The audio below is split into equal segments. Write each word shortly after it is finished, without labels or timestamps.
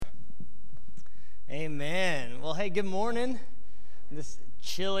Amen. Well, hey, good morning. This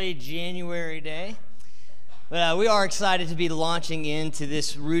chilly January day. But we are excited to be launching into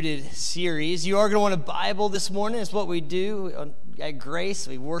this Rooted series. You are going to want a Bible this morning. It's what we do at Grace.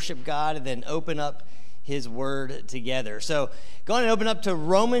 We worship God and then open up His Word together. So go on and open up to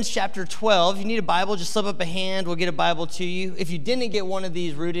Romans chapter 12. If you need a Bible, just slip up a hand. We'll get a Bible to you. If you didn't get one of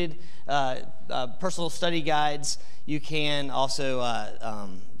these Rooted personal study guides, you can also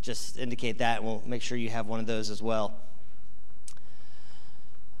just indicate that, and we'll make sure you have one of those as well.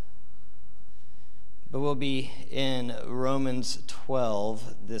 But we'll be in Romans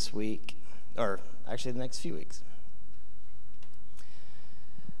 12 this week, or actually the next few weeks.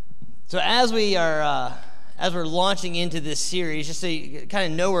 So as we're launching into this series, just so you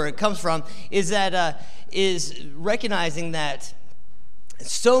kind of know where it comes from, is recognizing that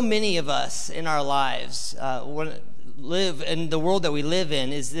so many of us in our lives live in the world that we live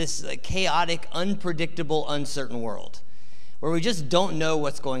in is this chaotic, unpredictable, uncertain world where we just don't know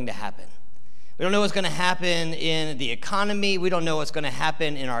what's going to happen. We don't know what's going to happen in the economy. We don't know what's going to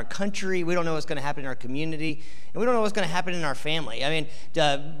happen in our country. We don't know what's going to happen in our community. And we don't know what's going to happen in our family. I mean,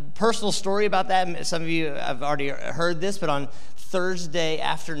 personal story about that. Some of you have already heard this, but on Thursday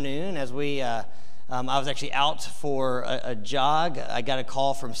afternoon, as I was actually out for a jog, I got a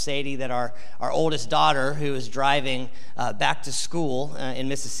call from Sadie that our oldest daughter, who was driving back to school in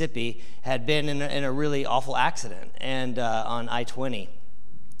Mississippi, had been in a really awful accident and on I-20.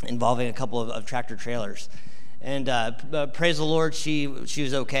 Involving a couple of tractor trailers. And praise the Lord, she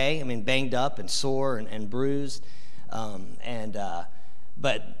was okay. I mean, banged up and sore and bruised.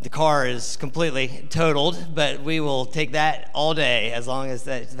 But the car is completely totaled, but we will take that all day as long as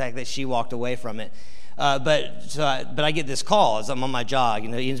the fact that she walked away from it. But I get this call as I'm on my jog.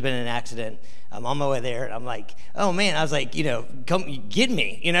 Ian's been in an accident. I'm on my way there, and I'm like, oh, man. I was like, come get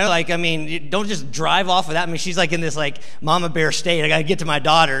me. Don't just drive off without me. She's like in this mama bear state. I got to get to my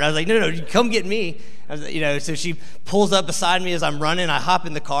daughter. And I was like, no, come get me. So she pulls up beside me as I'm running. I hop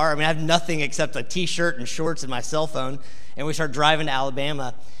in the car. I have nothing except a T-shirt and shorts and my cell phone. And we start driving to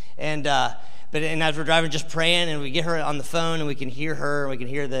Alabama. And as we're driving, just praying, and we get her on the phone, and we can hear her, and we can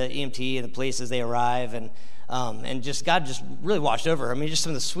hear the EMT and the police as they arrive, and just God just really watched over her. Just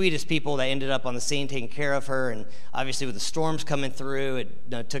some of the sweetest people that ended up on the scene taking care of her, and obviously with the storms coming through,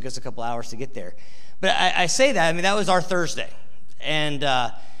 it took us a couple hours to get there. But I say that, that was our Thursday, and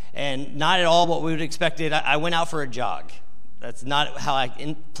not at all what we would have expected. I went out for a jog. That's not how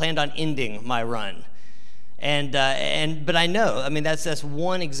I planned on ending my run. But I know, that's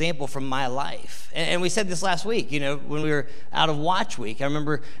one example from my life. And we said this last week, when we were out of Watch Week. I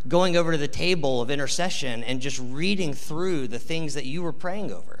remember going over to the table of intercession and just reading through the things that you were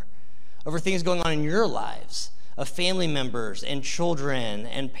praying over things going on in your lives, of family members and children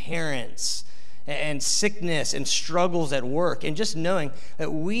and parents and sickness and struggles at work, and just knowing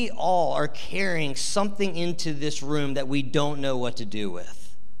that we all are carrying something into this room that we don't know what to do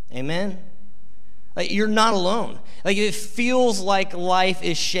with. Amen? You're not alone. If it feels like life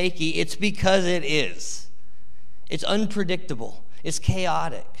is shaky, it's because it is. It's unpredictable. It's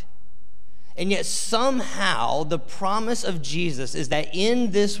chaotic. And yet somehow the promise of Jesus is that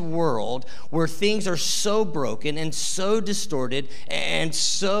in this world where things are so broken and so distorted and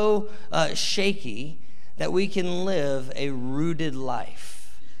so shaky, that we can live a rooted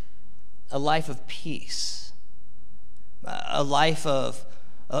life, a life of peace, a life of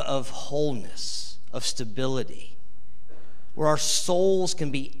wholeness, of stability, where our souls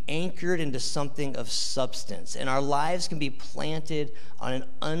can be anchored into something of substance and our lives can be planted on an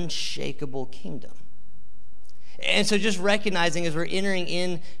unshakable kingdom. And so just recognizing as we're entering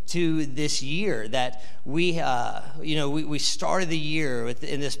into this year that we started the year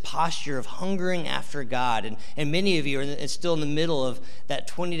in this posture of hungering after God. And many of you are still in the middle of that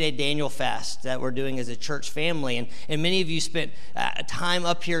 20-day Daniel fast that we're doing as a church family. And many of you spent time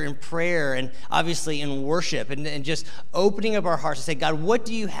up here in prayer and obviously in worship and just opening up our hearts to say, God, what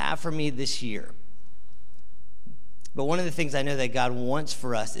do you have for me this year? But one of the things I know that God wants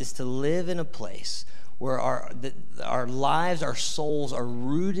for us is to live in a place where our lives, our souls are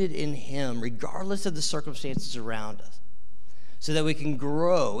rooted in Him, regardless of the circumstances around us, so that we can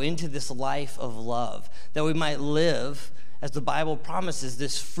grow into this life of love, that we might live, as the Bible promises,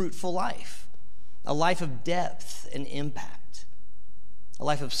 this fruitful life, a life of depth and impact, a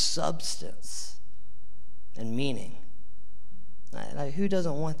life of substance and meaning. Who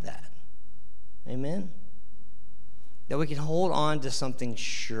doesn't want that? Amen? That we can hold on to something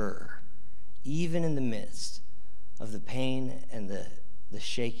sure, even in the midst of the pain and the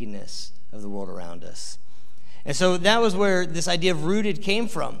shakiness of the world around us. And so that was where this idea of rooted came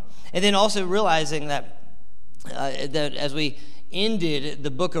from. And then also realizing that as we ended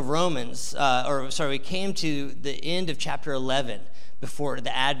the book of Romans, we came to the end of chapter 11 before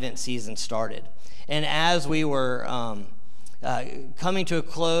the Advent season started. And as we were coming to a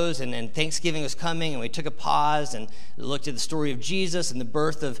close and Thanksgiving was coming, and we took a pause and looked at the story of Jesus and the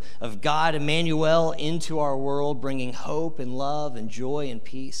birth of God, Emmanuel, into our world, bringing hope and love and joy and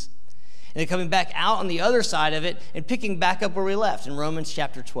peace. And then coming back out on the other side of it and picking back up where we left in Romans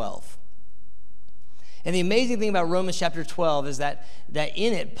chapter 12. And the amazing thing about Romans chapter 12 is that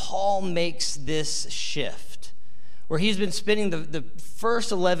in it, Paul makes this shift, where he's been spending the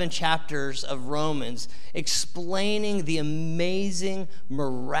first 11 chapters of Romans explaining the amazing,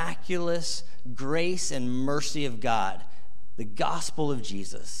 miraculous grace and mercy of God, the gospel of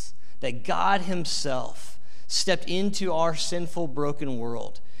Jesus, that God himself stepped into our sinful, broken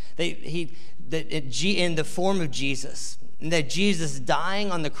world, in the form of Jesus, and that Jesus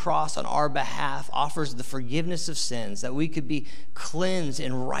dying on the cross on our behalf offers the forgiveness of sins, that we could be cleansed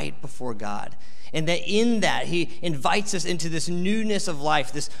and right before God. And that in that, he invites us into this newness of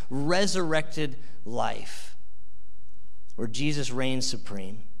life, this resurrected life, where Jesus reigns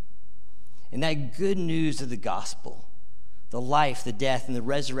supreme. And that good news of the gospel, the life, the death, and the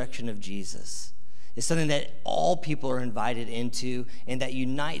resurrection of Jesus, is something that all people are invited into, and that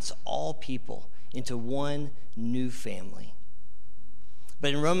unites all people into one new family.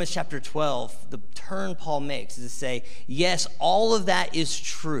 But in Romans chapter 12, the turn Paul makes is to say, yes, all of that is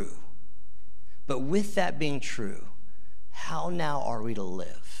true. But with that being true, how now are we to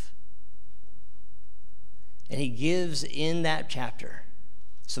live? And he gives in that chapter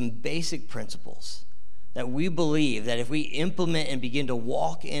some basic principles that we believe that if we implement and begin to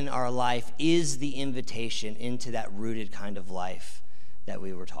walk in our life is the invitation into that rooted kind of life that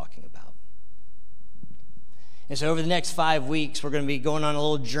we were talking about. And so over the next 5 weeks, we're going to be going on a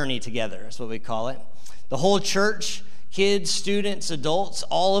little journey together. That's what we call it. The whole church, kids, students, adults,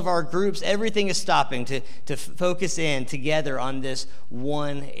 all of our groups, everything is stopping to focus in together on this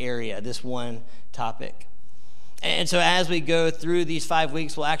one area, this one topic. And so as we go through these 5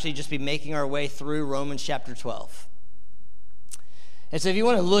 weeks, we'll actually just be making our way through Romans chapter 12. And so if you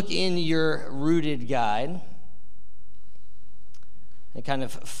want to look in your rooted guide and kind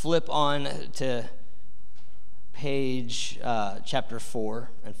of flip on to page chapter 4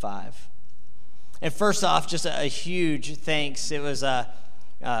 and 5. And first off, just a huge thanks. It was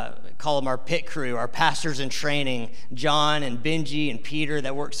call them our pit crew, our pastors in training, John and Benji and Peter,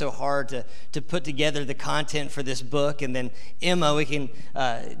 that worked so hard to put together the content for this book. And then Emma, we can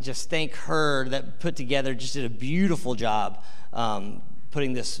just thank her, that put together, just did a beautiful job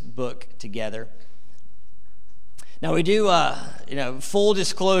putting this book together. Now we do, full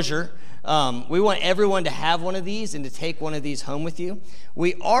disclosure, we want everyone to have one of these and to take one of these home with you.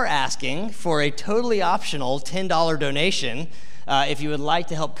 We are asking for a totally optional $10 donation if you would like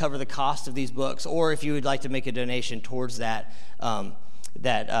to help cover the cost of these books, or if you would like to make a donation towards that,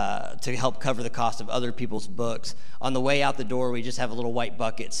 to help cover the cost of other people's books. On the way out the door, we just have a little white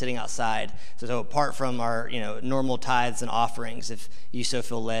bucket sitting outside. So apart from our normal tithes and offerings, if you so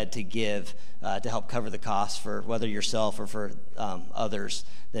feel led to give to help cover the cost for whether yourself or for others,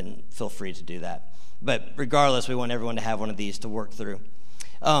 then feel free to do that. But regardless, we want everyone to have one of these to work through.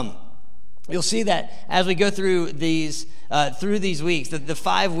 You'll see that as we go through these weeks, the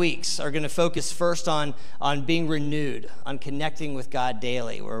 5 weeks are going to focus first on being renewed, on connecting with God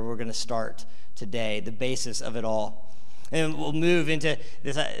daily, where we're going to start today, the basis of it all. And we'll move into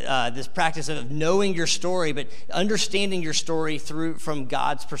this practice of knowing your story, but understanding your story from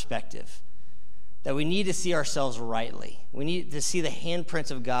God's perspective. That we need to see ourselves rightly. We need to see the handprints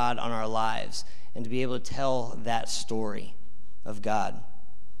of God on our lives and to be able to tell that story of God.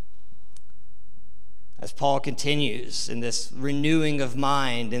 As Paul continues in this renewing of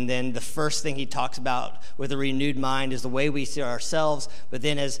mind, and then the first thing he talks about with a renewed mind is the way we see ourselves, but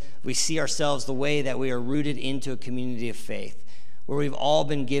then as we see ourselves, the way that we are rooted into a community of faith, where we've all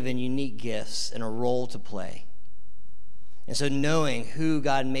been given unique gifts and a role to play. And so knowing who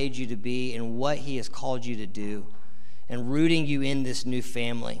God made you to be and what he has called you to do, and rooting you in this new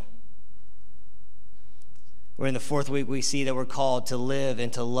family. We're in the 4th week, we see that we're called to live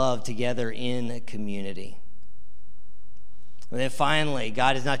and to love together in community. And then finally,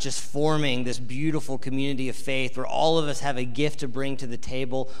 God is not just forming this beautiful community of faith where all of us have a gift to bring to the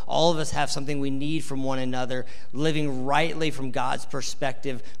table. All of us have something we need from one another, living rightly from God's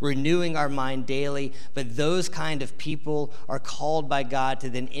perspective, renewing our mind daily. But those kind of people are called by God to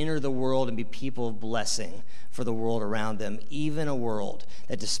then enter the world and be people of blessing for the world around them, even a world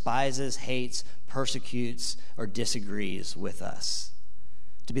that despises, hates, persecutes, or disagrees with us.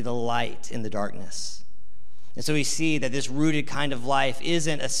 To be the light in the darkness. And so we see that this rooted kind of life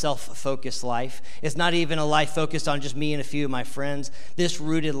isn't a self-focused life. It's not even a life focused on just me and a few of my friends. This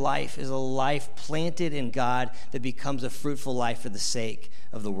rooted life is a life planted in God that becomes a fruitful life for the sake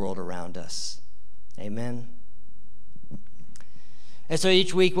of the world around us. Amen. And so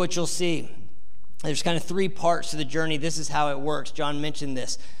each week what you'll see, there's kind of 3 parts to the journey. This is how it works. John mentioned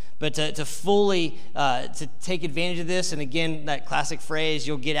this. But to fully to take advantage of this, and again, that classic phrase,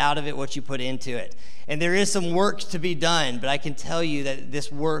 you'll get out of it what you put into it. And there is some work to be done, but I can tell you that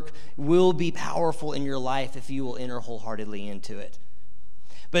this work will be powerful in your life if you will enter wholeheartedly into it.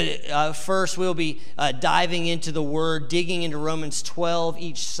 But first, we'll be diving into the Word, digging into Romans 12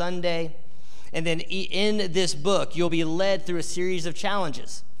 each Sunday. And then in this book, you'll be led through a series of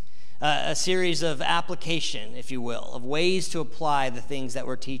challenges. A series of application, if you will, of ways to apply the things that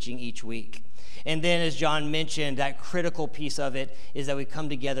we're teaching each week. And then, as John mentioned, that critical piece of it is that we come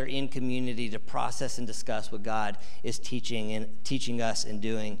together in community to process and discuss what God is teaching us and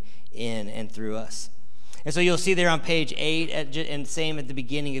doing in and through us. And so you'll see there on page 8, and same at the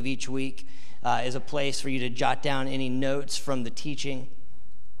beginning of each week, is a place for you to jot down any notes from the teaching.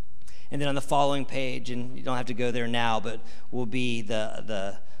 And then on the following page, and you don't have to go there now, but will be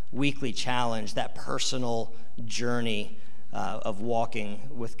the weekly challenge, that personal journey of walking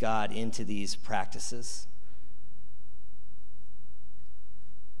with God into these practices.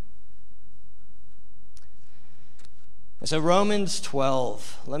 So Romans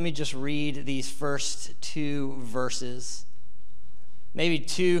 12, let me just read these first 2 verses. Maybe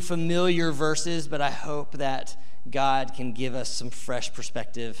 2 familiar verses, but I hope that God can give us some fresh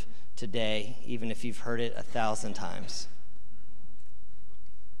perspective today, even if you've heard it 1,000 times.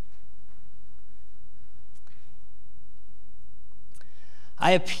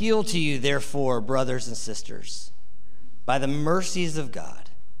 I appeal to you, therefore, brothers and sisters, by the mercies of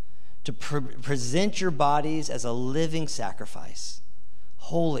God, to present your bodies as a living sacrifice,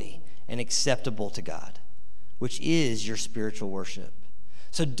 holy and acceptable to God, which is your spiritual worship.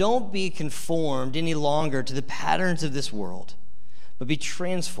 So don't be conformed any longer to the patterns of this world, but be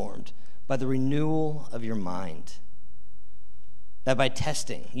transformed by the renewal of your mind, that by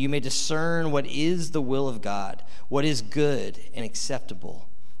testing you may discern what is the will of God, what is good and acceptable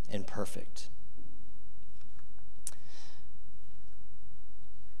and perfect.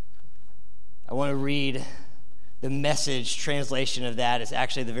 I want to read the Message translation of that. It's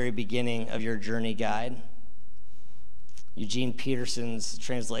actually the very beginning of your journey guide. Eugene Peterson's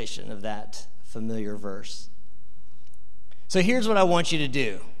translation of that familiar verse. So here's what I want you to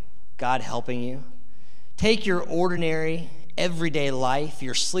do, God helping you. Take your ordinary, everyday life,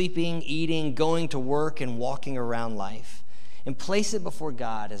 your sleeping, eating, going to work, and walking around life, and place it before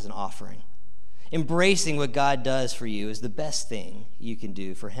God as an offering. Embracing what God does for you is the best thing you can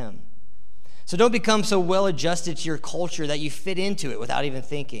do for him. So don't become so well adjusted to your culture that you fit into it without even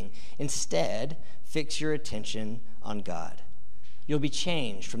thinking. Instead, fix your attention on God. You'll be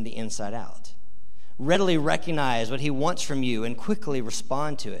changed from the inside out. Readily recognize what he wants from you and quickly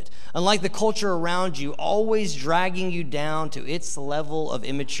respond to it. Unlike the culture around you, always dragging you down to its level of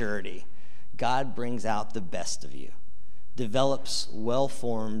immaturity, God brings out the best of you, develops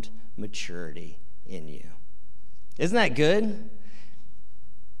well-formed maturity in you. Isn't that good?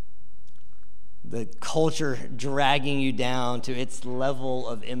 The culture dragging you down to its level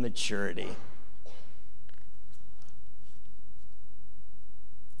of immaturity.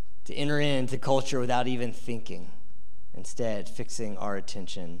 To enter into culture without even thinking, instead fixing our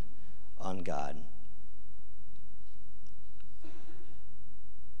attention on God.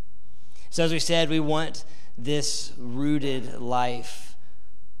 So as we said, we want this rooted life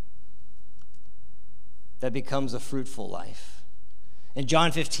that becomes a fruitful life. In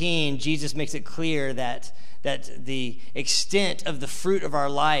John 15, Jesus makes it clear that the extent of the fruit of our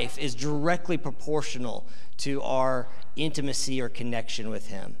life is directly proportional to our intimacy or connection with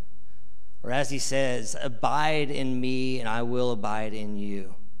him. Or as he says, abide in me and I will abide in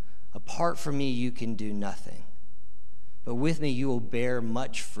you. Apart from me, you can do nothing. But with me, you will bear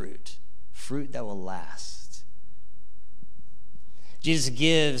much fruit, fruit that will last. Jesus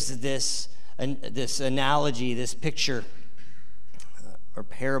gives this analogy, this picture or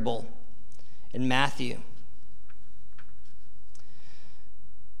parable in Matthew.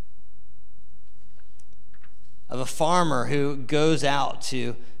 of a farmer who goes out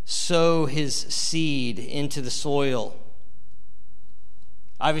to sow his seed into the soil.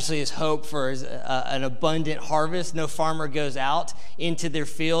 Obviously, his hope for an abundant harvest. No farmer goes out into their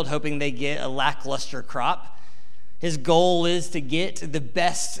field hoping they get a lackluster crop. His goal is to get the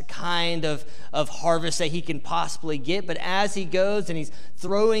best kind of harvest that he can possibly get. But as he goes and he's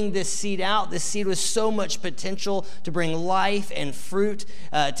throwing this seed out, this seed with so much potential to bring life and fruit,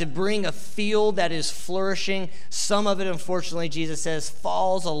 to bring a field that is flourishing. Some of it, unfortunately, Jesus says,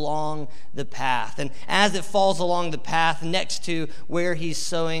 falls along the path. And as it falls along the path next to where he's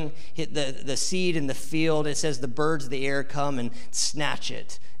sowing the seed in the field, it says the birds of the air come and snatch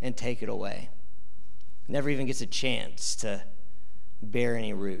it and take it away. Never even gets a chance to bear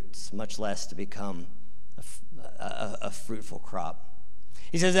any roots, much less to become a fruitful crop.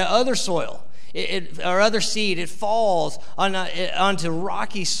 He says that other soil, or other seed, it falls onto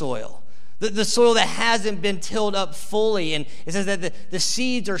rocky soil, the soil that hasn't been tilled up fully. And it says that the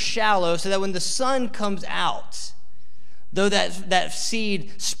seeds are shallow, so that when the sun comes out, though that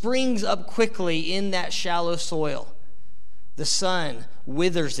seed springs up quickly in that shallow soil, the sun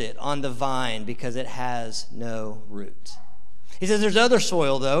withers it on the vine because it has no root. He says there's other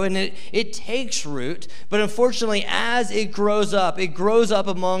soil, though, and it takes root, but unfortunately, as it grows up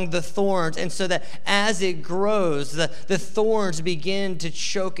among the thorns, and so that as it grows, the thorns begin to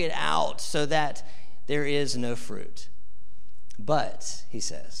choke it out so that there is no fruit. But, he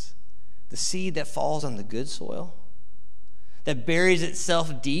says, the seed that falls on the good soil, that buries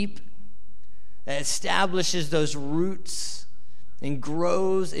itself deep, that establishes those roots and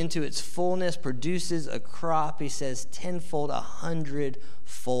grows into its fullness, produces a crop, he says, 10-fold,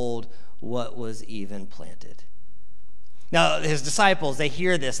 100-fold what was even planted. Now, his disciples, they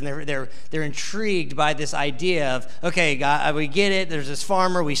hear this, and they're intrigued by this idea of, okay, God, we get it. There's this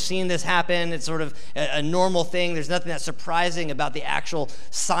farmer. We've seen this happen. It's sort of a normal thing. There's nothing that's surprising about the actual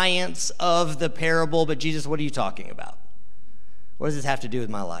science of the parable. But Jesus, what are you talking about? What does this have to do with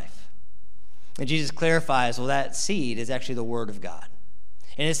my life? And Jesus clarifies, well, that seed is actually the Word of God.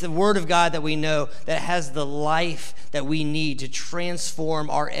 And it's the Word of God that we know that has the life that we need to transform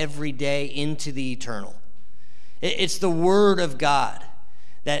our everyday into the eternal. It's the Word of God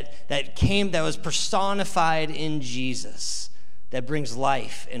that was personified in Jesus that brings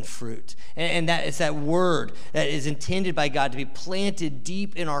life and fruit. And that it's that Word that is intended by God to be planted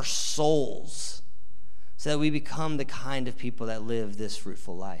deep in our souls, so that we become the kind of people that live this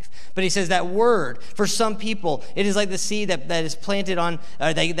fruitful life. But he says that word, for some people, it is like the seed that is planted on,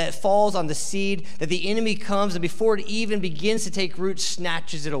 that falls on the seed, that the enemy comes and before it even begins to take root,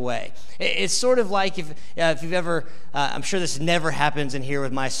 snatches it away. It's sort of like if you've ever, I'm sure this never happens in here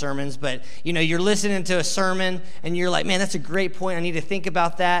with my sermons, but you're listening to a sermon and you're like, man, that's a great point. I need to think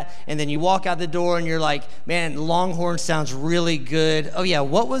about that. And then you walk out the door and you're like, man, Longhorn sounds really good. Oh yeah,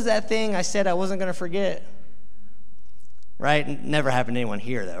 what was that thing I said I wasn't going to forget? Right? Never happened to anyone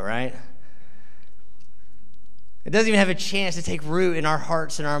here, though, right? It doesn't even have a chance to take root in our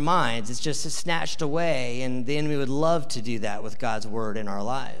hearts and our minds. It's just snatched away, and the enemy would love to do that with God's word in our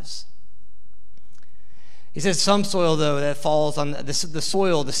lives. He says some soil, though, that falls on the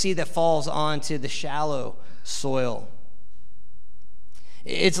soil, the seed that falls onto the shallow soil.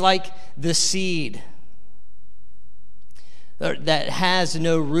 It's like the seed that has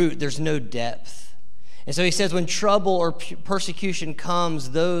no root. There's no depth. And so he says when trouble or persecution comes,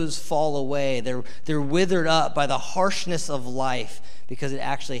 those fall away. They're withered up by the harshness of life because it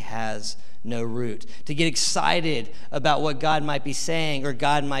actually has no root. To get excited about what God might be saying or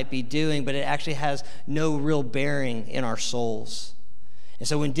God might be doing, but it actually has no real bearing in our souls. And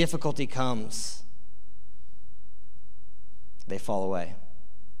so when difficulty comes, they fall away.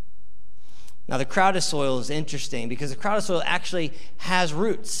 Now the crowded soil is interesting because the crowded soil actually has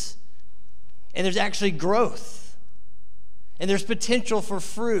roots. And there's actually growth. And there's potential for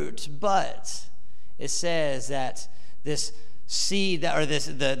fruit. But it says that this seed,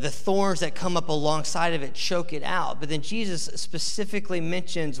 the thorns that come up alongside of it choke it out. But then Jesus specifically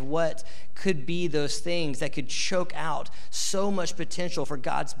mentions what could be those things that could choke out so much potential for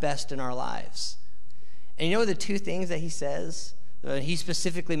God's best in our lives. And you know the two things that he says? He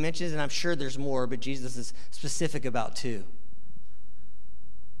specifically mentions, and I'm sure there's more, but Jesus is specific about two.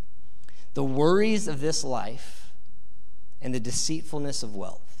 The worries of this life and the deceitfulness of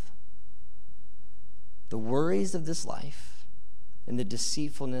wealth. The worries of this life and the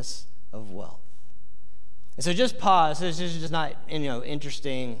deceitfulness of wealth. And so just pause. This is just not,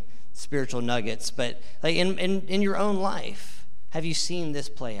 interesting spiritual nuggets, but like in your own life, have you seen this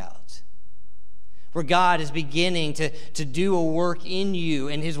play out? where God is beginning to do a work in you,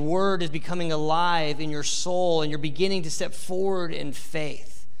 and his word is becoming alive in your soul, and you're beginning to step forward in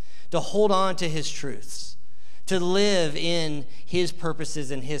faith, to hold on to his truths, to live in his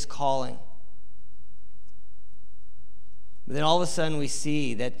purposes and his calling. But then all of a sudden we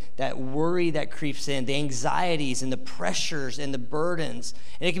see that worry that creeps in, the anxieties and the pressures and the burdens.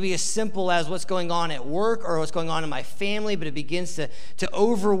 And it can be as simple as what's going on at work or what's going on in my family, but it begins to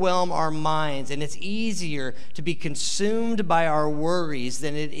overwhelm our minds. And it's easier to be consumed by our worries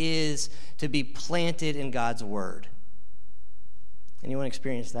than it is to be planted in God's word. Anyone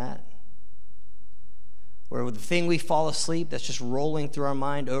experience that? Where the thing we fall asleep that's just rolling through our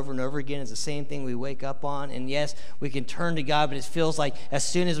mind over and over again is the same thing we wake up on. And yes, we can turn to God, but it feels like as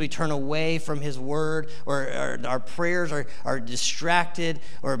soon as we turn away from his word, or our prayers are distracted,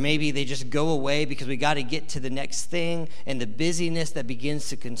 or maybe they just go away because we got to get to the next thing, and the busyness that begins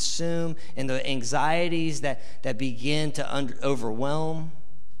to consume, and the anxieties that begin to overwhelm.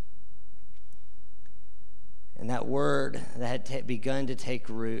 And that word that had begun to take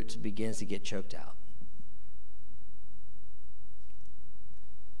root begins to get choked out.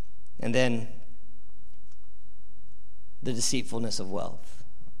 And then the deceitfulness of wealth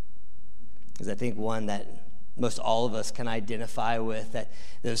is, I think, one that most all of us can identify with. That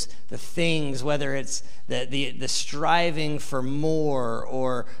the things, whether it's the striving for more,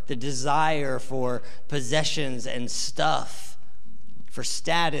 or the desire for possessions and stuff, for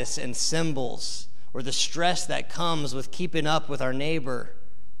status and symbols, or the stress that comes with keeping up with our neighbor.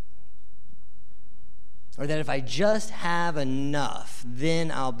 Or that if I just have enough,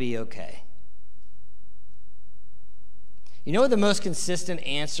 then I'll be okay. You know what the most consistent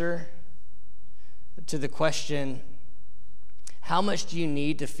answer to the question, how much do you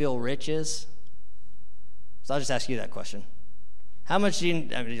need to feel rich, is? So I'll just ask you that question. How much do you,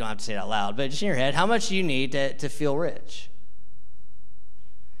 I mean, you don't have to say it out loud, but just in your head, how much do you need to feel rich?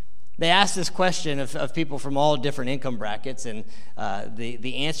 They asked this question of people from all different income brackets, and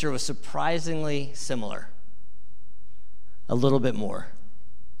the answer was surprisingly similar. A little bit more.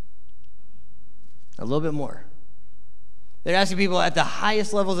 A little bit more. They're asking people at the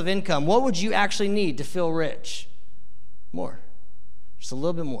highest levels of income, what would you actually need to feel rich? More. Just a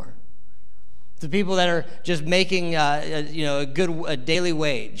little bit more. The people that are just making a daily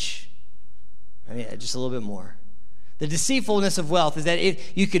wage, I mean, just a little bit more. The deceitfulness of wealth is that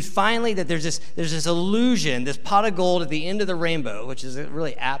you could finally, that there's this illusion, this pot of gold at the end of the rainbow, which is a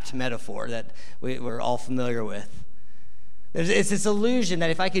really apt metaphor that we're all familiar with. It's this illusion that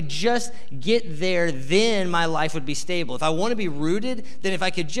if I could just get there, then my life would be stable. If I want to be rooted, then if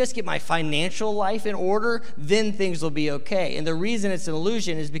I could just get my financial life in order, then things will be okay. And the reason it's an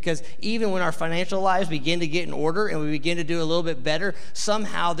illusion is because even when our financial lives begin to get in order and we begin to do a little bit better,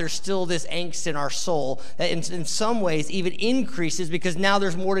 somehow there's still this angst in our soul that in some ways even increases because now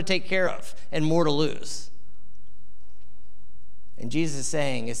there's more to take care of and more to lose. And Jesus is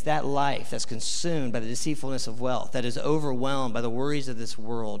saying it's that life that's consumed by the deceitfulness of wealth, that is overwhelmed by the worries of this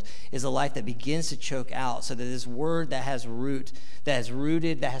world, is a life that begins to choke out, so that this word that has root, that is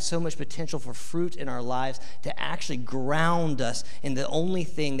rooted, that has so much potential for fruit in our lives, to actually ground us in the only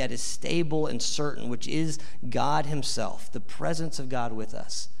thing that is stable and certain, which is God himself, the presence of God with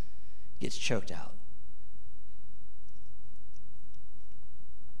us, gets choked out.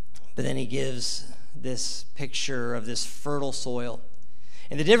 But then he gives this picture of this fertile soil.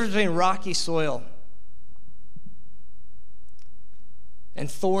 And the difference between rocky soil and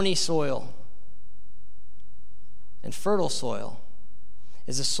thorny soil and fertile soil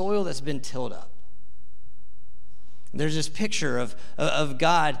is a soil that's been tilled up. There's this picture of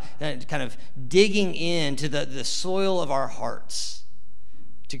God kind of digging into the soil of our hearts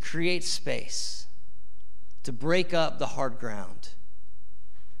to create space, to break up the hard ground,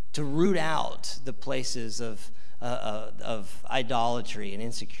 to root out the places of idolatry and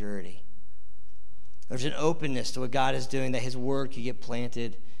insecurity. There's an openness to what God is doing, that his word can get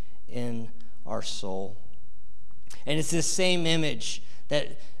planted in our soul. And it's this same image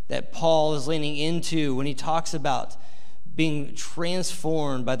that Paul is leaning into when he talks about being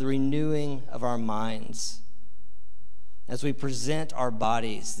transformed by the renewing of our minds as we present our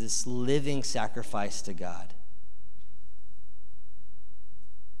bodies, this living sacrifice to God.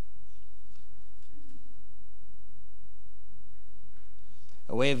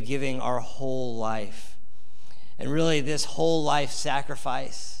 A way of giving our whole life. And really, this whole life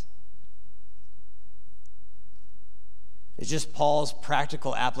sacrifice is just Paul's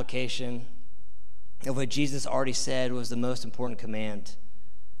practical application of what Jesus already said was the most important command.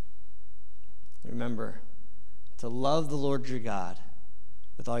 Remember, to love the Lord your God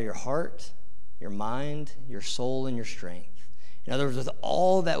with all your heart, your mind, your soul, and your strength. In other words, with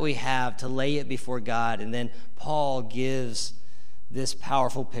all that we have, to lay it before God. And then Paul gives this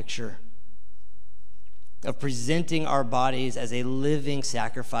powerful picture of presenting our bodies as a living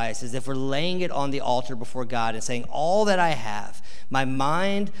sacrifice, as if we're laying it on the altar before God and saying, all that I have, my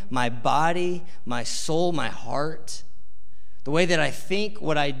mind, my body, my soul, my heart, the way that I think,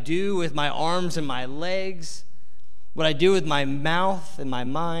 what I do with my arms and my legs, what I do with my mouth and my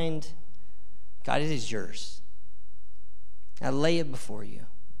mind, God, it is yours. I lay it before you.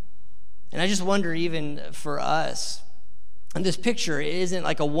 And I just wonder, even for us, and this picture isn't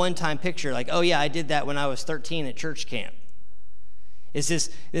like a one-time picture, like, oh yeah, I did that when I was 13 at church camp. It's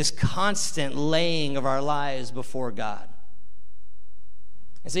this constant laying of our lives before God.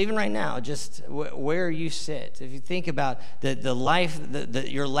 And so even right now, just where you sit, if you think about the life,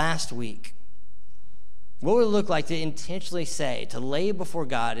 your last week, what would it look like to intentionally say, to lay before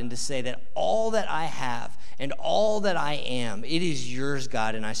God and to say that all that I have and all that I am, it is yours,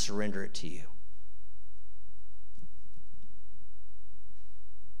 God, and I surrender it to you.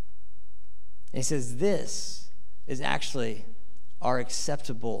 And he says this is actually our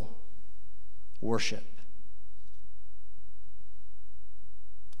acceptable worship.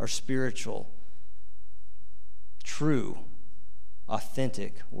 Our spiritual, true,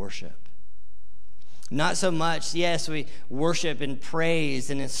 authentic worship. Not so much, yes, we worship in praise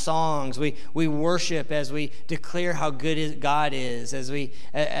and in songs. We worship as we declare how good God is, as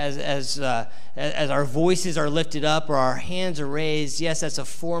our voices are lifted up or our hands are raised. Yes, that's a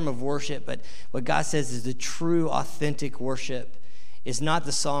form of worship, but what God says is the true, authentic worship is not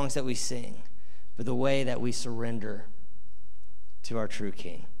the songs that we sing, but the way that we surrender to our true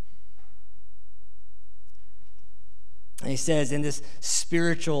King. And he says, in this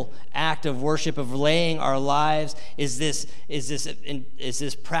spiritual act of worship, of laying our lives, is this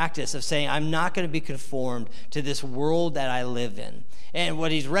practice of saying, I'm not going to be conformed to this world that I live in. And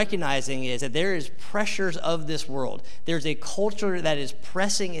what he's recognizing is that there is pressures of this world. There's a culture that is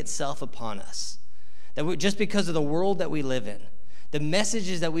pressing itself upon us. That just because of the world that we live in, the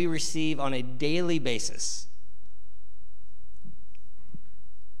messages that we receive on a daily basis,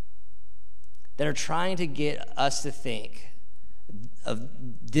 that are trying to get us to think of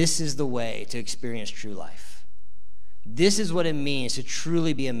this is the way to experience true life. This is what it means to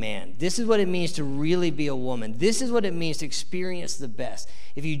truly be a man. This is what it means to really be a woman. This is what it means to experience the best.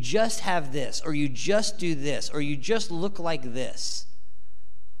 If you just have this, or you just do this, or you just look like this.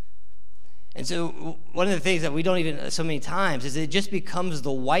 And so one of the things that we don't even so many times is it just becomes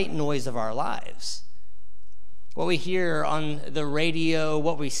the white noise of our lives. What we hear on the radio,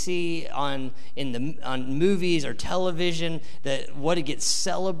 what we see on movies or television, that what it gets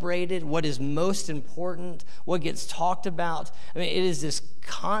celebrated, what is most important, what gets talked about. I mean, it is this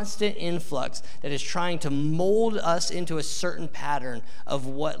constant influx that is trying to mold us into a certain pattern of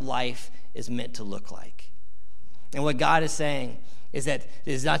what life is meant to look like. And what God is saying is that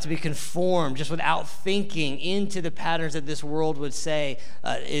it is not to be conformed just without thinking into the patterns that this world would say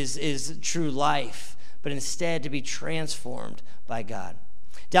is true life, but instead to be transformed by God.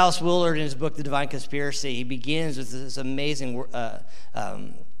 Dallas Willard, in his book, The Divine Conspiracy, he begins with this amazing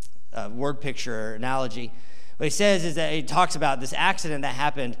word picture or analogy. What he says is that he talks about this accident that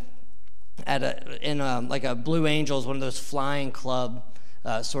happened in a Blue Angels, one of those flying club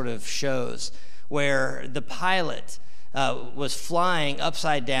sort of shows, where the pilot was flying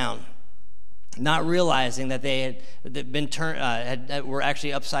upside down, not realizing that they had been were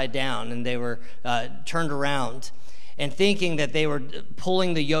actually upside down, and they were turned around, and thinking that they were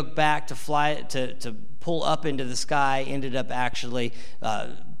pulling the yoke back to fly to pull up into the sky, ended up actually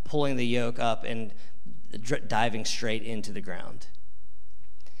pulling the yoke up and diving straight into the ground.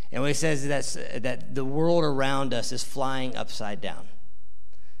 And what he says is that the world around us is flying upside down,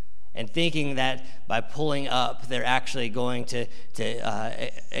 and thinking that by pulling up, they're actually going to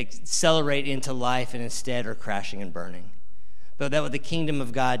accelerate into life, and instead are crashing and burning. But that what the kingdom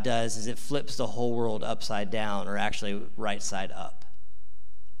of God does is it flips the whole world upside down, or actually right side up.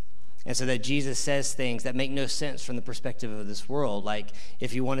 And so that Jesus says things that make no sense from the perspective of this world, like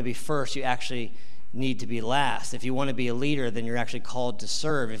if you want to be first, you actually need to be last. If you want to be a leader, then you're actually called to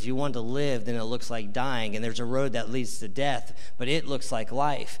serve. If you want to live, then it looks like dying. And there's a road that leads to death, but it looks like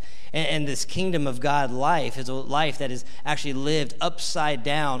life. And this kingdom of God life is a life that is actually lived upside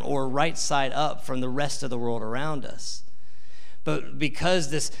down or right side up from the rest of the world around us. But because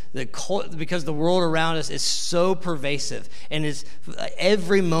the world around us is so pervasive and is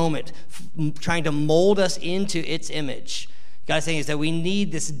every moment trying to mold us into its image, God's saying is that we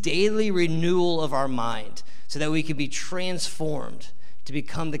need this daily renewal of our mind so that we can be transformed to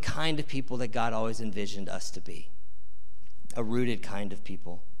become the kind of people that God always envisioned us to be, a rooted kind of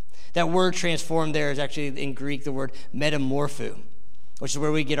people. That word transformed there is actually in Greek the word metamorpho, which is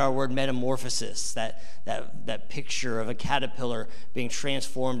where we get our word metamorphosis, that picture of a caterpillar being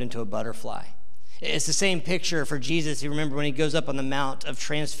transformed into a butterfly. It's the same picture for Jesus. You remember when he goes up on the Mount of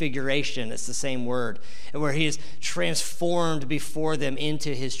Transfiguration, it's the same word, where he is transformed before them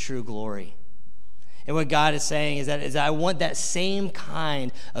into his true glory. And what God is saying is that I want that same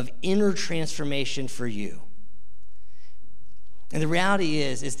kind of inner transformation for you. And the reality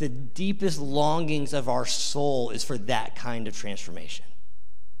is the deepest longings of our soul is for that kind of transformation.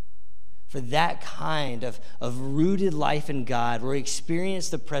 For that kind of rooted life in God, where we experience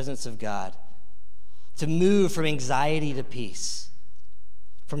the presence of God. To move from anxiety to peace,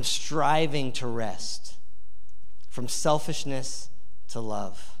 from striving to rest, from selfishness to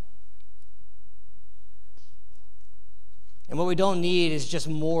love. And what we don't need is just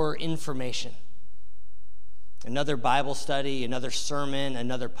more information. Another Bible study, another sermon,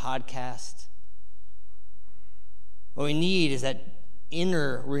 another podcast. What we need is that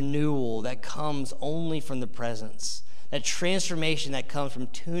inner renewal that comes only from the presence. That transformation that comes from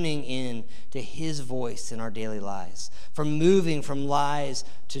tuning in to his voice in our daily lives, from moving from lies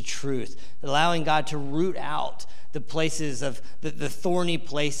to truth, allowing God to root out the places of the thorny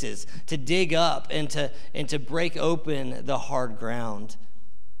places, to dig up and to break open the hard ground.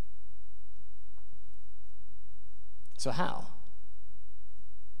 So how?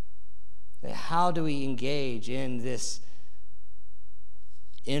 How do we engage in this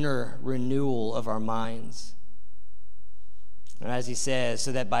inner renewal of our minds? And as he says,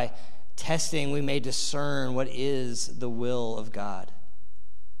 so that by testing we may discern what is the will of God.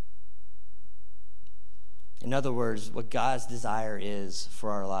 In other words, what God's desire is for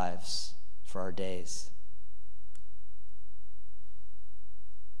our lives, for our days.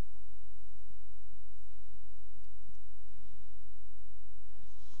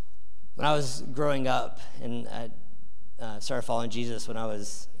 When I was growing up, and I started following Jesus when I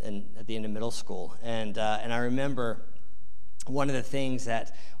was at the end of middle school, and I remember one of the things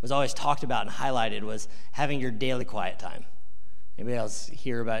that was always talked about and highlighted was having your daily quiet time. Anybody else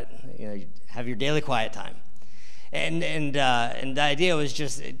hear about, have your daily quiet time? And the idea was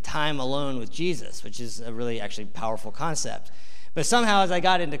just time alone with Jesus, which is a really actually powerful concept. But somehow as I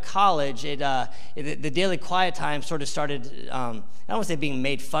got into college, the daily quiet time sort of started, I don't want to say being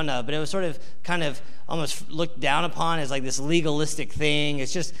made fun of, but it was sort of kind of almost looked down upon as like this legalistic thing.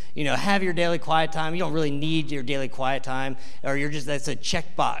 It's just, have your daily quiet time. You don't really need your daily quiet time, or that's a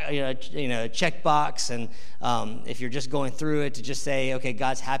check box, check box. And if you're just going through it to just say, okay,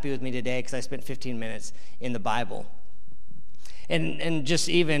 God's happy with me today because I spent 15 minutes in the Bible. And just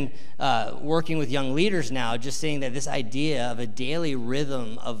even working with young leaders now, just seeing that this idea of a daily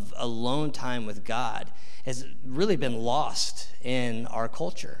rhythm of alone time with God has really been lost in our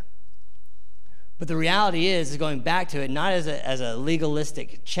culture. But the reality is going back to it, not as a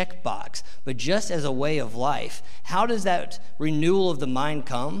legalistic checkbox, but just as a way of life. How does that renewal of the mind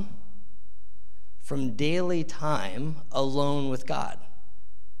come? From daily time alone with God.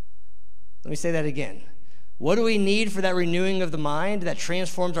 Let me say that again. What do we need for that renewing of the mind that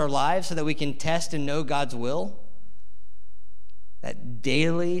transforms our lives so that we can test and know God's will? That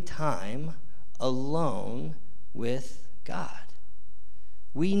daily time alone with God.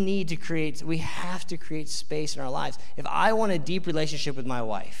 We have to create space in our lives. If I want a deep relationship with my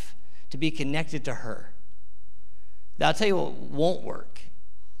wife, to be connected to her, I'll tell you what won't work,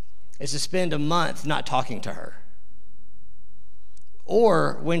 is to spend a month not talking to her.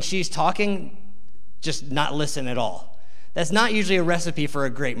 Or when she's talking, just not listen at all. That's not usually a recipe for a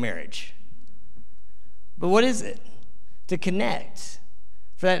great marriage. But what is it? To connect,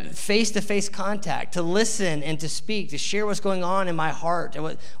 for that face-to-face contact, to listen and to speak, to share what's going on in my heart,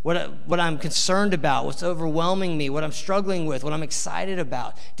 and what I'm concerned about, what's overwhelming me, what I'm struggling with, what I'm excited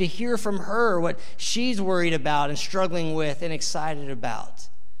about, to hear from her what she's worried about and struggling with and excited about,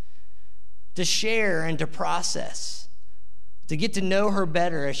 to share and to process, to get to know her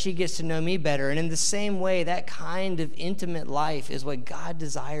better as she gets to know me better. And in the same way, that kind of intimate life is what God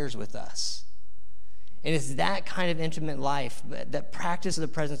desires with us. And it's that kind of intimate life, that practice of the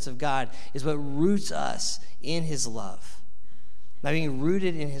presence of God, is what roots us in his love, by being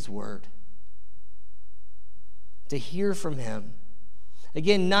rooted in his word. To hear from him.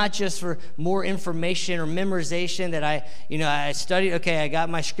 Again, not just for more information or memorization that I studied, okay, I got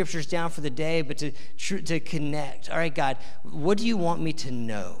my scriptures down for the day, but to connect. All right, God, what do you want me to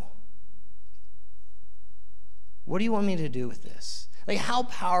know? What do you want me to do with this? Like, how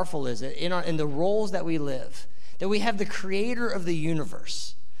powerful is it in the roles that we live that we have the creator of the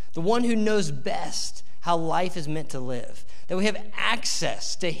universe, the one who knows best how life is meant to live, that we have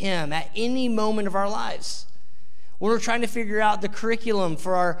access to him at any moment of our lives. When we're trying to figure out the curriculum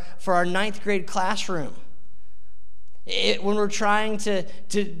for our ninth grade classroom, when we're trying to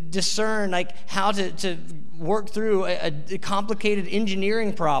discern like how to work through a complicated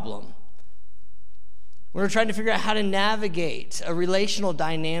engineering problem, when we're trying to figure out how to navigate a relational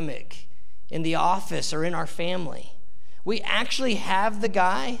dynamic in the office or in our family, we actually have the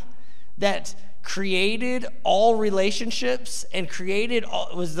guy that created all relationships and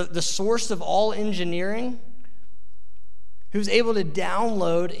was the source of all engineering, who's able to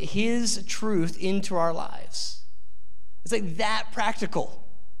download his truth into our lives. It's like that practical.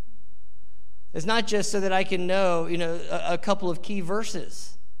 It's not just so that I can know, a couple of key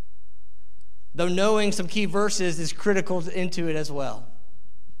verses, though knowing some key verses is critical into it as well.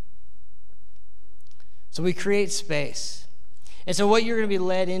 So we create space. And so what you're going to be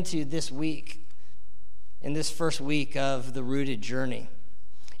led into this week, in this first week of the Rooted journey,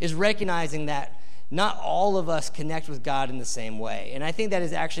 is recognizing that not all of us connect with God in the same way. And I think that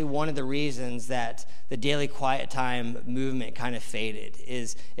is actually one of the reasons that the daily quiet time movement kind of faded,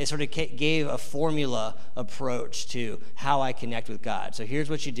 is it sort of gave a formula approach to how I connect with God. So here's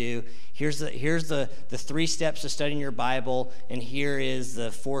what you do. Here's the 3 steps to studying your Bible, and here is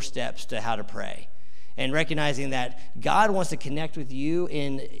the 4 steps to how to pray. And recognizing that God wants to connect with you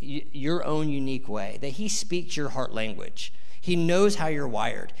in your own unique way, that he speaks your heart language. He knows how you're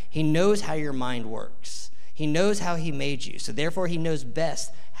wired. He knows how your mind works. He knows how he made you. So therefore, he knows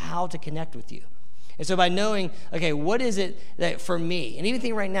best how to connect with you. And so by knowing, okay, what is it that for me, and even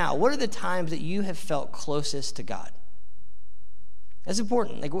think right now, what are the times that you have felt closest to God? That's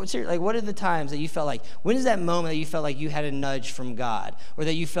important. Like what are the times that you felt like, when is that moment that you felt like you had a nudge from God, or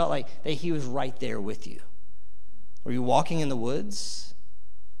that you felt like that he was right there with you? Were you walking in the woods?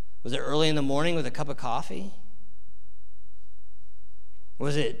 Was it early in the morning with a cup of coffee?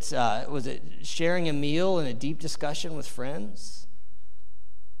 Was it sharing a meal and a deep discussion with friends?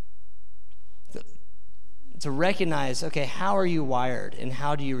 To recognize, okay, how are you wired and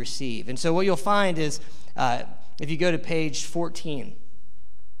how do you receive? And so what you'll find is, if you go to page 14,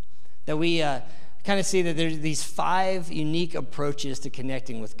 that we kind of see that there's these 5 unique approaches to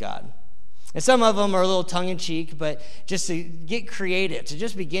connecting with God. And some of them are a little tongue-in-cheek, but just to get creative, to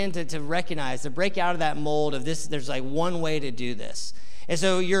just begin to recognize, to break out of that mold of this, there's like one way to do this. And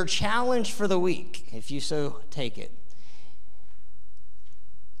so your challenge for the week, if you so take it,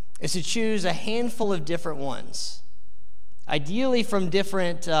 is to choose a handful of different ones, ideally from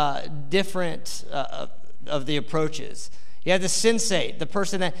different of the approaches. You have the sensate, the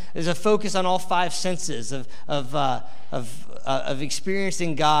person that is a focus on all 5 senses of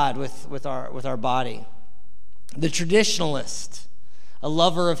experiencing God with our body. The traditionalist, a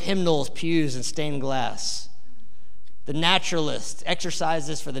lover of hymnals, pews, and stained glass. The naturalist,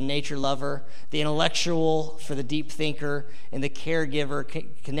 exercises for the nature lover. The intellectual for the deep thinker. And the caregiver,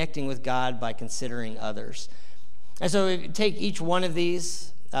 connecting with God by considering others. And so take each one of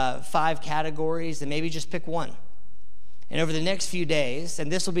these 5 categories and maybe just pick one. And over the next few days,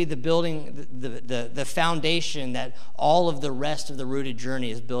 and this will be the building, the foundation that all of the rest of the Rooted journey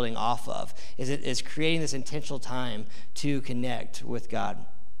is building off of, is creating this intentional time to connect with God.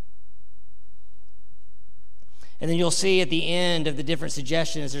 And then you'll see at the end of the different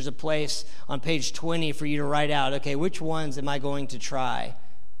suggestions, there's a place on page 20 for you to write out, okay, which ones am I going to try?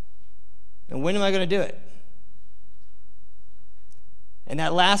 And when am I going to do it? And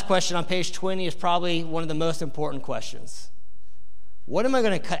that last question on page 20 is probably one of the most important questions. What am I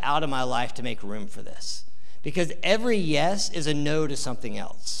going to cut out of my life to make room for this? Because every yes is a no to something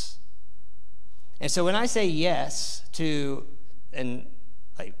else. And so when I say yes to, and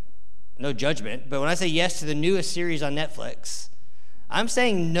like no judgment, but when I say yes to the newest series on Netflix, I'm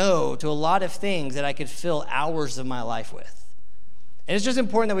saying no to a lot of things that I could fill hours of my life with. And it's just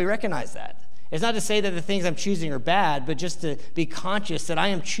important that we recognize that. It's not to say that the things I'm choosing are bad, but just to be conscious that I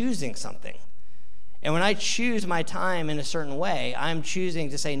am choosing something. And when I choose my time in a certain way, I'm choosing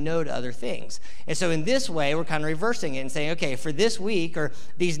to say no to other things. And so in this way, we're kind of reversing it and saying, okay, for this week or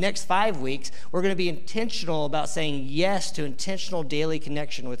these next 5 weeks, we're going to be intentional about saying yes to intentional daily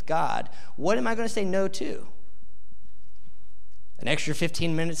connection with God. What am I going to say no to? An extra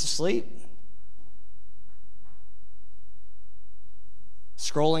 15 minutes of sleep?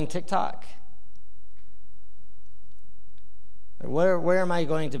 Scrolling TikTok? Where am I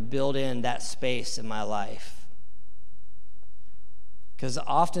going to build in that space in my life? Because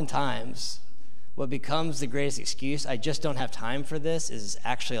oftentimes, what becomes the greatest excuse, I just don't have time for this, is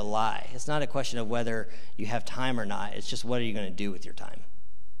actually a lie. It's not a question of whether you have time or not. It's just, what are you going to do with your time?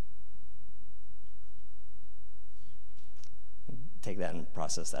 Take that and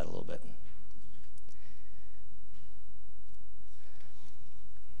process that a little bit.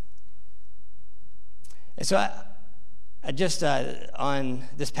 And so I just, on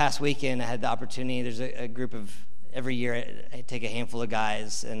this past weekend, I had the opportunity, there's a group of, every year I take a handful of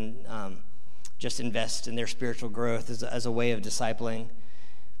guys and just invest in their spiritual growth as a way of discipling.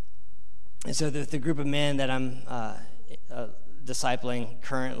 And so the group of men that I'm discipling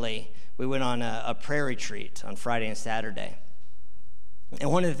currently, we went on a prayer retreat on Friday and Saturday. And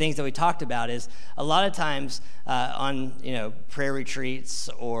one of the things that we talked about is a lot of times on prayer retreats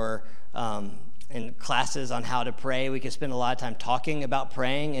or in classes on how to pray, we can spend a lot of time talking about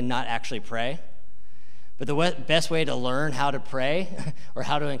praying and not actually pray. But the best way to learn how to pray or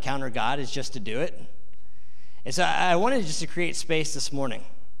how to encounter God is just to do it. And so I wanted just to create space this morning,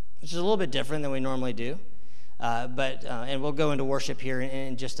 which is a little bit different than we normally do. And we'll go into worship here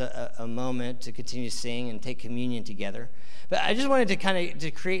in just a moment to continue to sing and take communion together. But I just wanted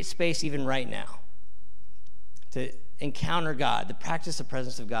to create space even right now to encounter God, to practice the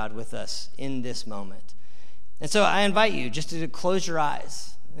presence of God with us in this moment. And so I invite you just to close your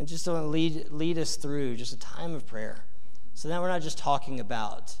eyes and just to lead us through just a time of prayer. So now we're not just talking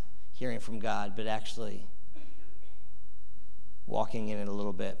about hearing from God, but actually walking in it a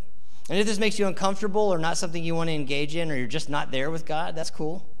little bit. And if this makes you uncomfortable or not something you want to engage in, or you're just not there with God, that's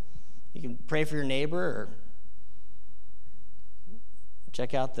cool. You can pray for your neighbor or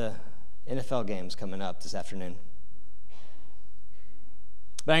check out the NFL games coming up this afternoon.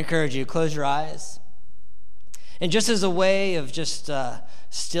 But I encourage you, close your eyes. And just as a way of just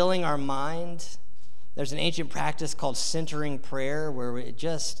stilling our mind, there's an ancient practice called centering prayer, where we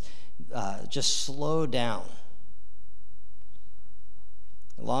just slow down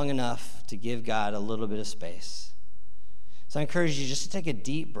long enough to give God a little bit of space. So I encourage you just to take a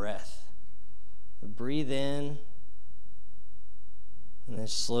deep breath. Breathe in, and then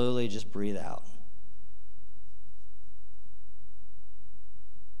slowly just breathe out.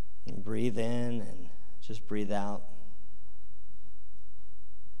 And breathe in and just breathe out.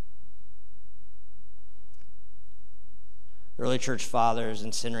 The early church fathers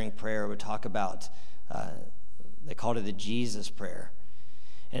in centering prayer would talk about, they called it the Jesus prayer.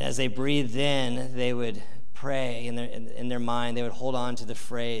 And as they breathed in, they would pray in their mind. They would hold on to the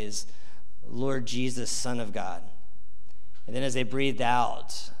phrase, Lord Jesus, Son of God. And then as they breathed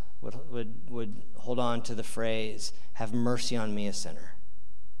out, would hold on to the phrase, have mercy on me, a sinner.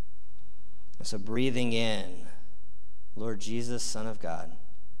 And so breathing in, Lord Jesus, Son of God.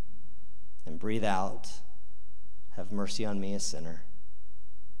 And breathe out, have mercy on me, a sinner.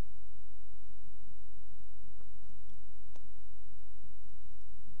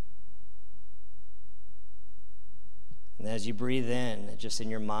 And as you breathe in, just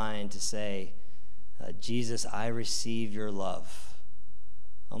in your mind to say, Jesus, I receive your love.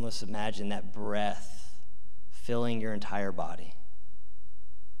 Almost imagine that breath filling your entire body.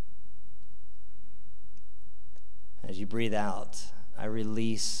 As you breathe out, I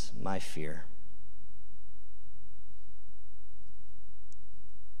release my fear.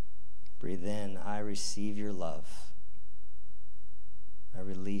 Breathe in, I receive your love. I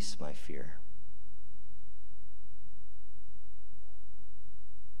release my fear.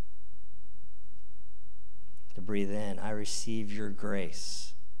 To breathe in, I receive your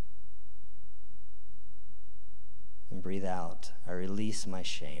grace. And breathe out, I release my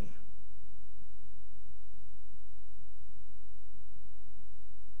shame.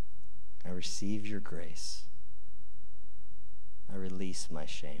 I receive your grace. I release my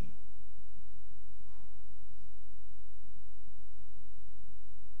shame.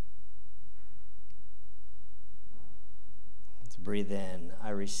 To breathe in, I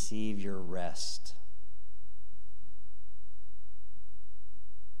receive your rest.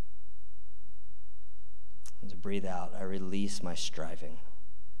 And to breathe out, I release my striving.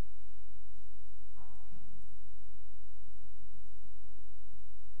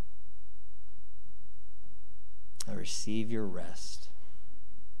 I receive your rest.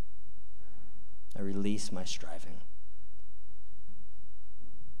 I release my striving.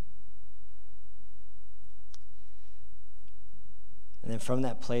 And then from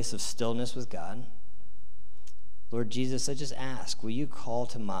that place of stillness with God, Lord Jesus, I just ask, will you call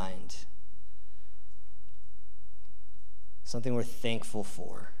to mind something we're thankful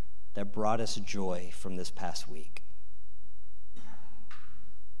for that brought us joy from this past week?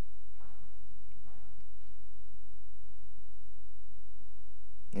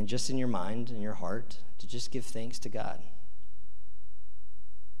 And just in your mind and your heart, to just give thanks to God.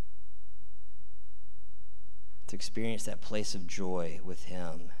 To experience that place of joy with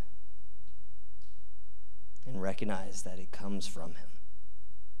him and recognize that it comes from him.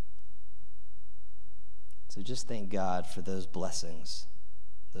 So just thank God for those blessings,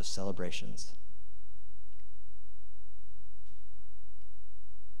 those celebrations.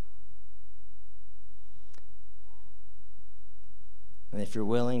 And if you're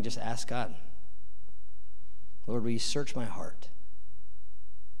willing, just ask God, Lord, will you search my heart?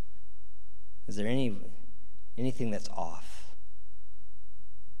 Is there anything that's off?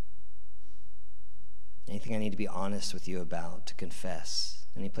 Anything I need to be honest with you about, to confess?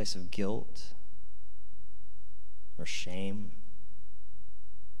 Any place of guilt or shame?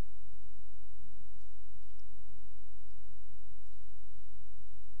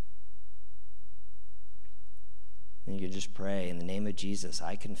 And you can just pray, in the name of Jesus,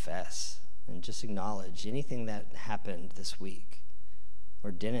 I confess, and just acknowledge anything that happened this week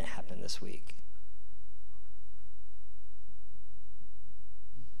or didn't happen this week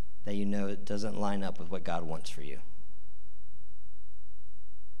that you know it doesn't line up with what God wants for you.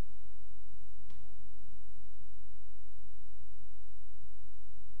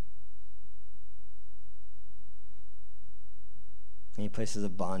 Any places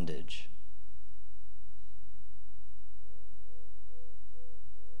of bondage.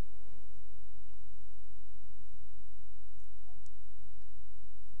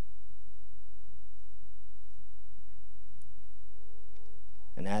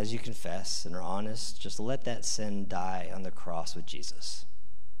 And as you confess and are honest, just let that sin die on the cross with Jesus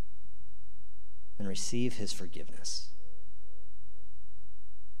and receive his forgiveness.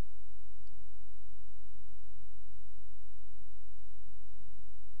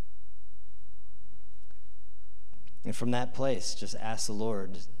 And from that place, just ask the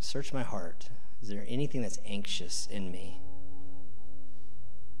Lord, search my heart. Is there anything that's anxious in me?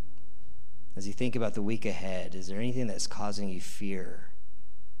 As you think about the week ahead, is there anything that's causing you fear?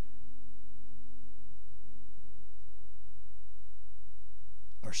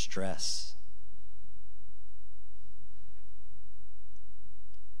 Or stress?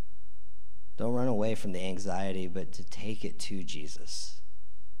 Don't run away from the anxiety, but to take it to Jesus.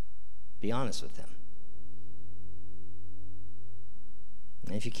 Be honest with him.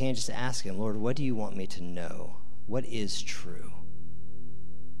 And if you can, just ask him, Lord, what do you want me to know? What is true?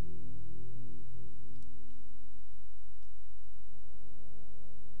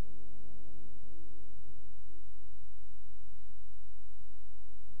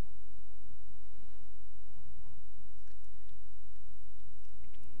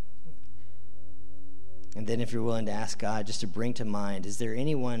 And then if you're willing to ask God just to bring to mind, is there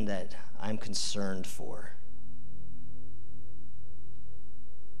anyone that I'm concerned for?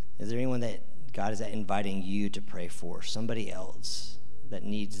 Is there anyone that God is inviting you to pray for? Somebody else that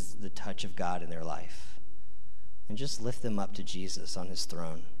needs the touch of God in their life? And just lift them up to Jesus on his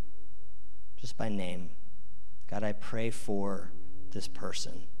throne, just by name. God, I pray for this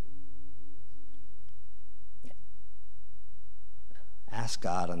person. Ask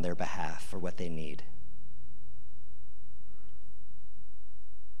God on their behalf for what they need.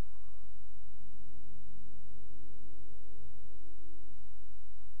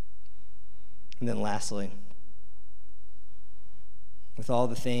 And then lastly, with all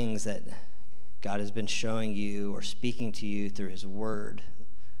the things that God has been showing you or speaking to you through his word,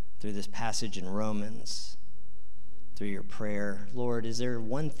 through this passage in Romans, through your prayer, Lord, is there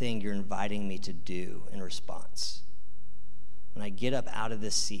one thing you're inviting me to do in response? When I get up out of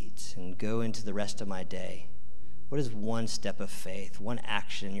this seat and go into the rest of my day, what is one step of faith, one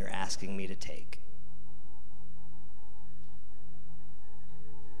action you're asking me to take?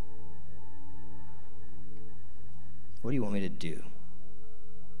 What do you want me to do?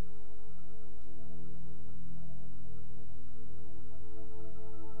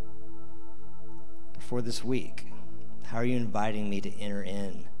 For this week, how are you inviting me to enter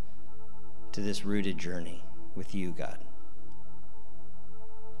in to this rooted journey with you, God?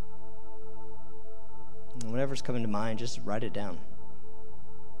 And whatever's coming to mind, just write it down.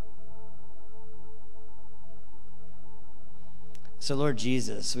 So, Lord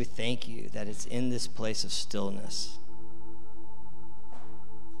Jesus, we thank you that it's in this place of stillness,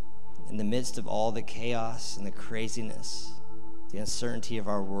 in the midst of all the chaos and the craziness, the uncertainty of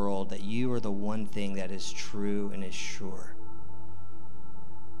our world, that you are the one thing that is true and is sure.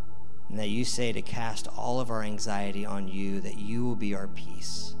 And that you say to cast all of our anxiety on you, that you will be our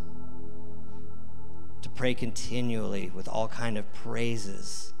peace. To pray continually with all kind of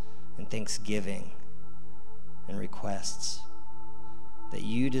praises and thanksgiving and requests. that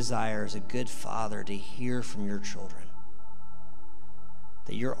you desire as a good father to hear from your children,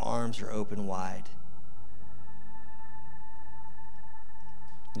 that your arms are open wide.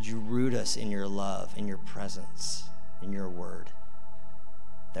 Would you root us in your love, in your presence, in your word,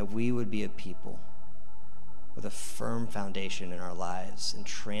 that we would be a people with a firm foundation in our lives and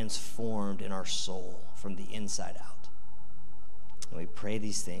transformed in our soul from the inside out. And we pray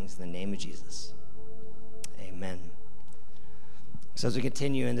these things in the name of Jesus. Amen. So as we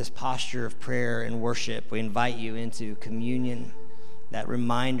continue in this posture of prayer and worship, we invite you into communion, that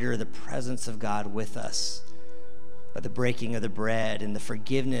reminder of the presence of God with us by the breaking of the bread and the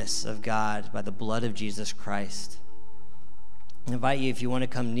forgiveness of God by the blood of Jesus Christ. I invite you, if you want to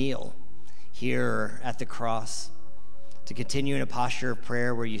come kneel here or at the cross, to continue in a posture of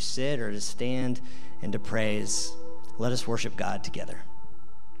prayer where you sit, or to stand and to praise. Let us worship God together.